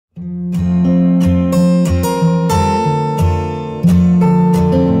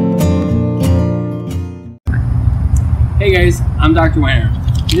I'm Dr. Weiner.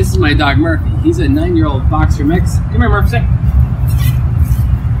 This is my dog Murphy. He's a 9-year-old boxer mix. Come here, Murphy. Sit.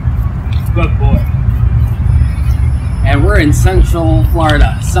 Good boy. And we're in Central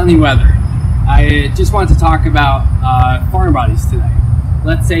Florida, sunny weather. I just want to talk about foreign bodies today.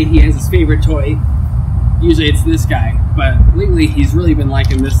 Let's say he has his favorite toy. Usually it's this guy, but lately he's really been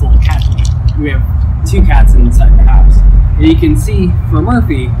liking this little cat toy. We have 2 cats inside the house. And you can see for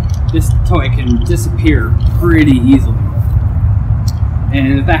Murphy, this toy can disappear pretty easily.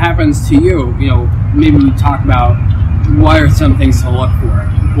 And if that happens to you, maybe we talk about what are some things to look for,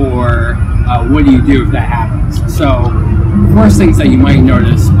 or what do you do if that happens. So, the first things that you might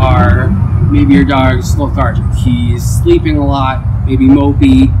notice are maybe your dog's lethargic. He's sleeping a lot, maybe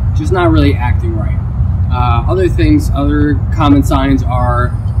mopey, just not really acting right. Other common signs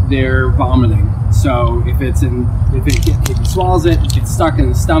are they're vomiting. So if he swallows it, it gets stuck in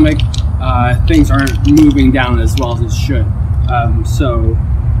the stomach, things aren't moving down as well as it should. So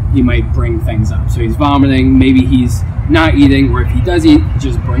he might bring things up. So he's vomiting, maybe he's not eating, or if he does eat,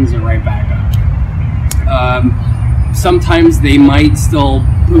 just brings it right back up. Sometimes they might still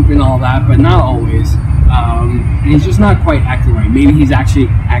poop and all that, but not always. And he's just not quite acting right. Maybe he's actually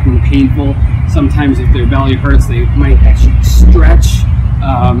acting painful. Sometimes if their belly hurts, they might actually stretch,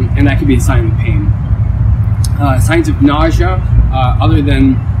 and that could be a sign of pain. Signs of nausea, other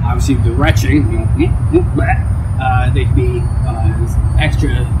than obviously the retching, they could be extra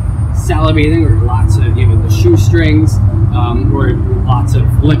salivating, or lots of the shoestrings, or lots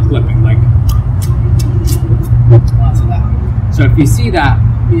of lip-lipping, like lots of that. So if you see that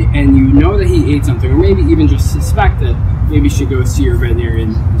and you know that he ate something, or maybe even just suspect it, maybe you should go see your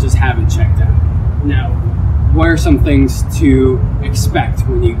veterinarian and just have it checked out. Now, what are some things to expect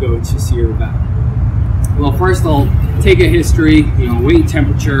when you go to see your vet? Well, first they'll take a history, weight,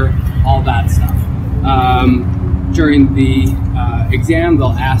 temperature, all that stuff. During the exam,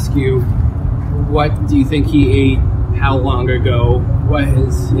 they'll ask you, what do you think he ate, how long ago, what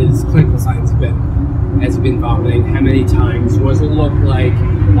his clinical signs have been. Has he been vomiting, how many times, what does it look like,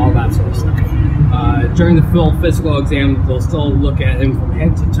 all that sort of stuff. During the full physical exam, they'll still look at him from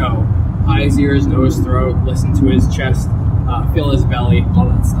head to toe, eyes, ears, nose, throat, listen to his chest, feel his belly, all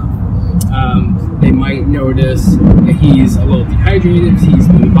that stuff. They might notice that he's a little dehydrated, he's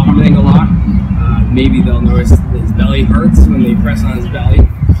been vomiting a lot. Maybe they'll notice that his belly hurts when they press on his belly.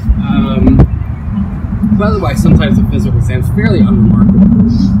 But otherwise, sometimes the physical exam is fairly unremarkable.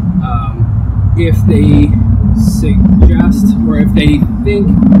 If they suggest, or if they think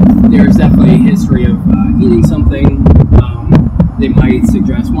there's definitely a history of eating something, they might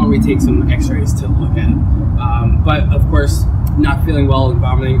suggest, why don't we take some x-rays to look at. But of course, not feeling well and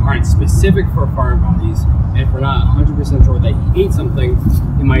vomiting aren't specific for foreign bodies. And if we're not 100% sure that he ate something,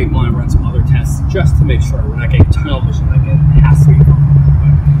 you might want to run some other tests just to make sure we're not getting tunnel vision like it has to be foreign.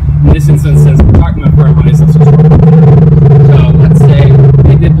 But in this instance, since we're talking about foreign bodies, let's just roll. So let's say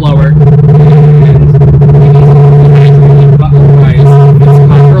they did blower, and but otherwise it's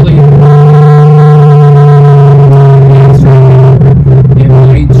not early. It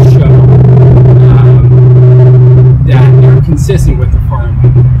might show that they're consistent with the foreign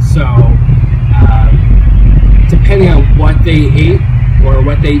body. So depending on what they ate or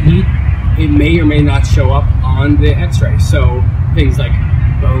what they eat, it may or may not show up on the x-ray. So things like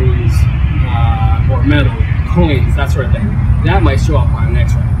bones or metal, coins, that sort of thing, that might show up on an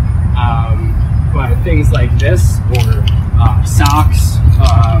x-ray. But things like this, or socks,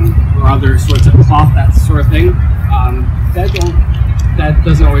 or other sorts of cloth, that sort of thing, that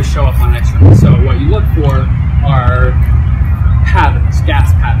doesn't always show up on x-ray. So what you look for are patterns,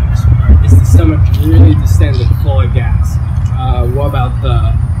 gas patterns. Is the stomach really distended, full of gas? What about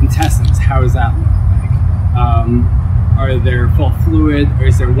the intestines? How does that look like? Are there full of fluid, or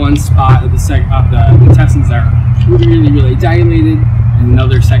is there one spot of the intestines that are really, really dilated, and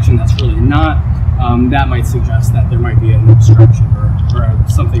another section that's really not? That might suggest that there might be an obstruction, or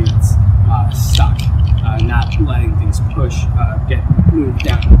something that's stuck, not letting things get moved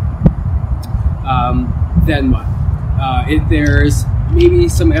down. Then what? If there's maybe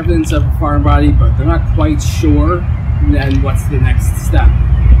some evidence of a foreign body, but they're not quite sure, then what's the next step?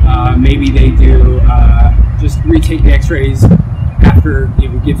 Maybe they do just retake the x-rays after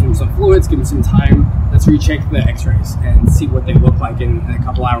give them some fluids, give them some time. Let's recheck the x-rays and see what they look like in a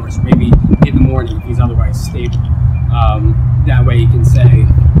couple hours, or maybe in the morning if he's otherwise stable. That way you can say,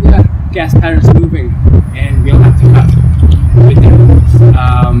 yeah, gas pattern's moving, and we don't have to cut with it.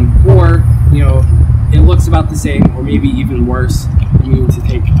 Or, it looks about the same or maybe even worse, we need to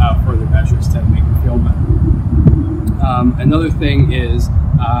take further measures to make them feel better. Another thing is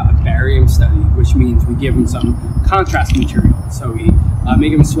a barium study, which means we give them some contrast material. So we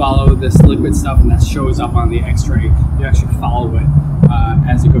make them swallow this liquid stuff, and that shows up on the x-ray. You actually follow it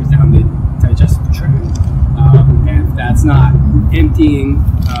as it goes down the digestive tract. And if that's not emptying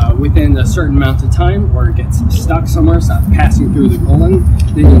within a certain amount of time, or it gets stuck somewhere, so it's passing through the colon,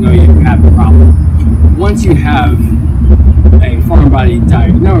 then you know you have a problem. Once you have a foreign body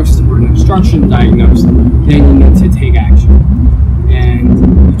diagnosed or an obstruction diagnosed, then you need to take action.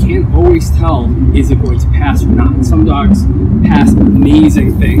 And you can't always tell, is it going to pass or not. Some dogs pass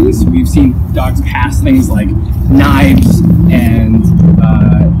amazing things. We've seen dogs pass things like knives and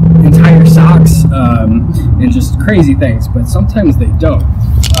entire socks and just crazy things, but sometimes they don't.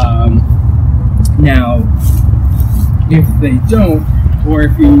 Now, if they don't, or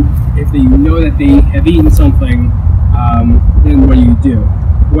if you know that they have eaten something, then what do?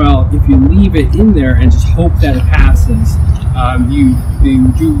 Well, if you leave it in there and just hope that it passes, you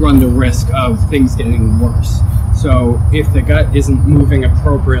do run the risk of things getting worse. So if the gut isn't moving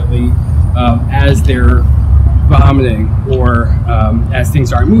appropriately as they're vomiting, or as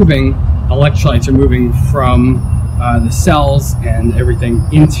things aren't moving, electrolytes are moving from the cells and everything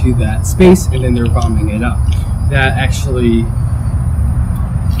into that space, and then they're vomiting it up. That actually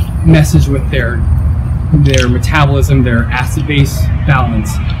messes with their metabolism, their acid-base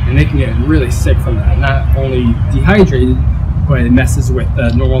balance, and they can get really sick from that. Not only dehydrated, but it messes with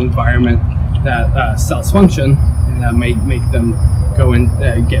the normal environment that cells function, and that might make them go and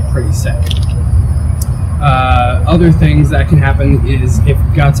get pretty sick. Other things that can happen is if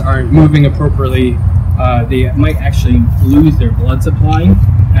guts aren't moving appropriately, they might actually lose their blood supply,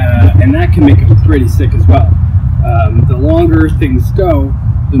 and that can make them pretty sick as well. The longer things go,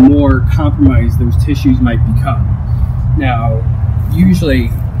 the more compromised those tissues might become. Now,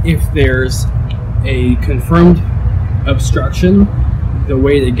 usually if there's a confirmed obstruction, the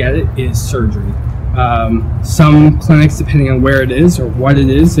way to get it is surgery. Some clinics, depending on where it is or what it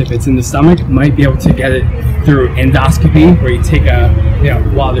is, if it's in the stomach, might be able to get it through endoscopy, where you take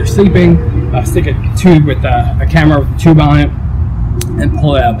while they're sleeping, stick a tube with a camera with a tube on it and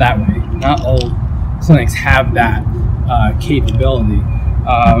pull it out that way. Not all clinics have that capability.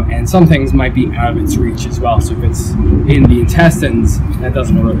 And some things might be out of its reach as well. So if it's in the intestines, that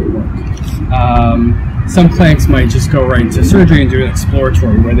doesn't really work. Some clinics might just go right into surgery and do an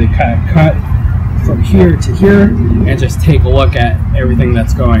exploratory, where they kind of cut from here to here and just take a look at everything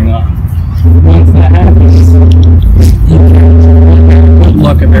that's going on. Once that happens, you can get a good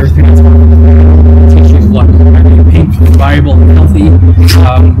look at everything that's going on. Tissues look pink, viable, and healthy,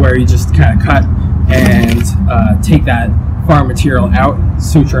 where you just kind of cut and take that foreign material out,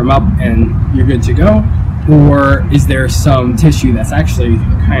 suture them up, and you're good to go. Or is there some tissue that's actually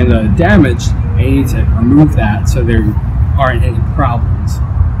kind of damaged and you need to remove that so there aren't any problems?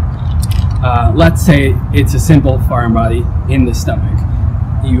 Let's say it's a simple foreign body in the stomach.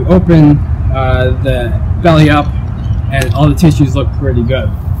 You open the belly up and all the tissues look pretty good.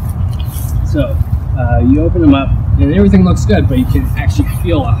 So you open them up and everything looks good, but you can actually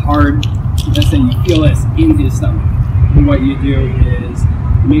feel a hard, let's say you feel this in his stomach. And what you do is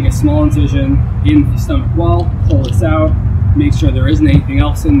you make a small incision in the stomach wall, pull this out, make sure there isn't anything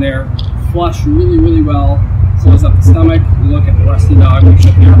else in there, flush really, really well, close up the stomach, look at the rest of the dog, make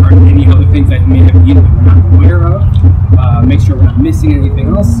sure there aren't any other things that you may have eaten that we're not aware of, make sure we're not missing anything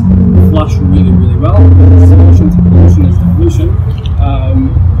else, flush really, really well. Solution to pollution is dilution.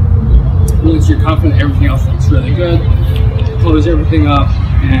 Once you're confident everything else looks really good, close everything up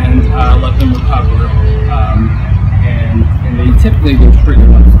and let them recover. And they typically do pretty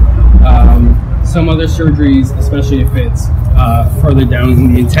well. Some other surgeries, especially if it's further down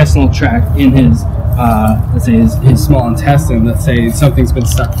in the intestinal tract, in his, let's say his small intestine, let's say something's been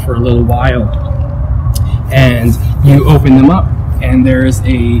stuck for a little while, and you open them up, and there's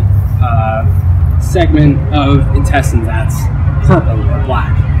a segment of intestine that's purple or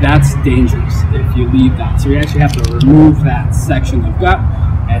black. That's dangerous if you leave that. So you actually have to remove that section of gut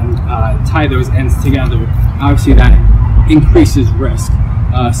and tie those ends together. Obviously that increases risk.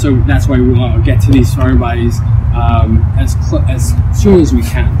 So that's why we want to get to these foreign bodies as soon as we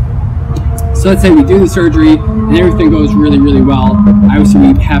can. So let's say we do the surgery and everything goes really, really well. Obviously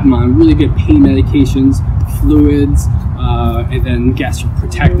we have them on really good pain medications, fluids, and then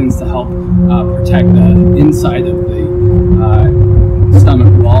gastroprotectants to help protect the inside of the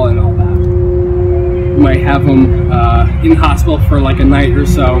stomach wall and all that. You might have them in the hospital for like a night or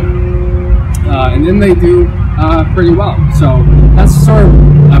so, and then they do pretty well. So that's sort of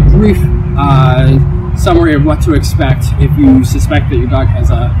a brief summary of what to expect if you suspect that your dog has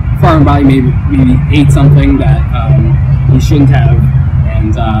a foreign body, maybe ate something that he shouldn't have,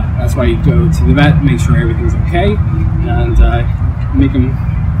 and that's why you go to the vet, make sure everything's okay, and make him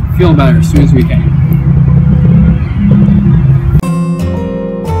feel better as soon as we can.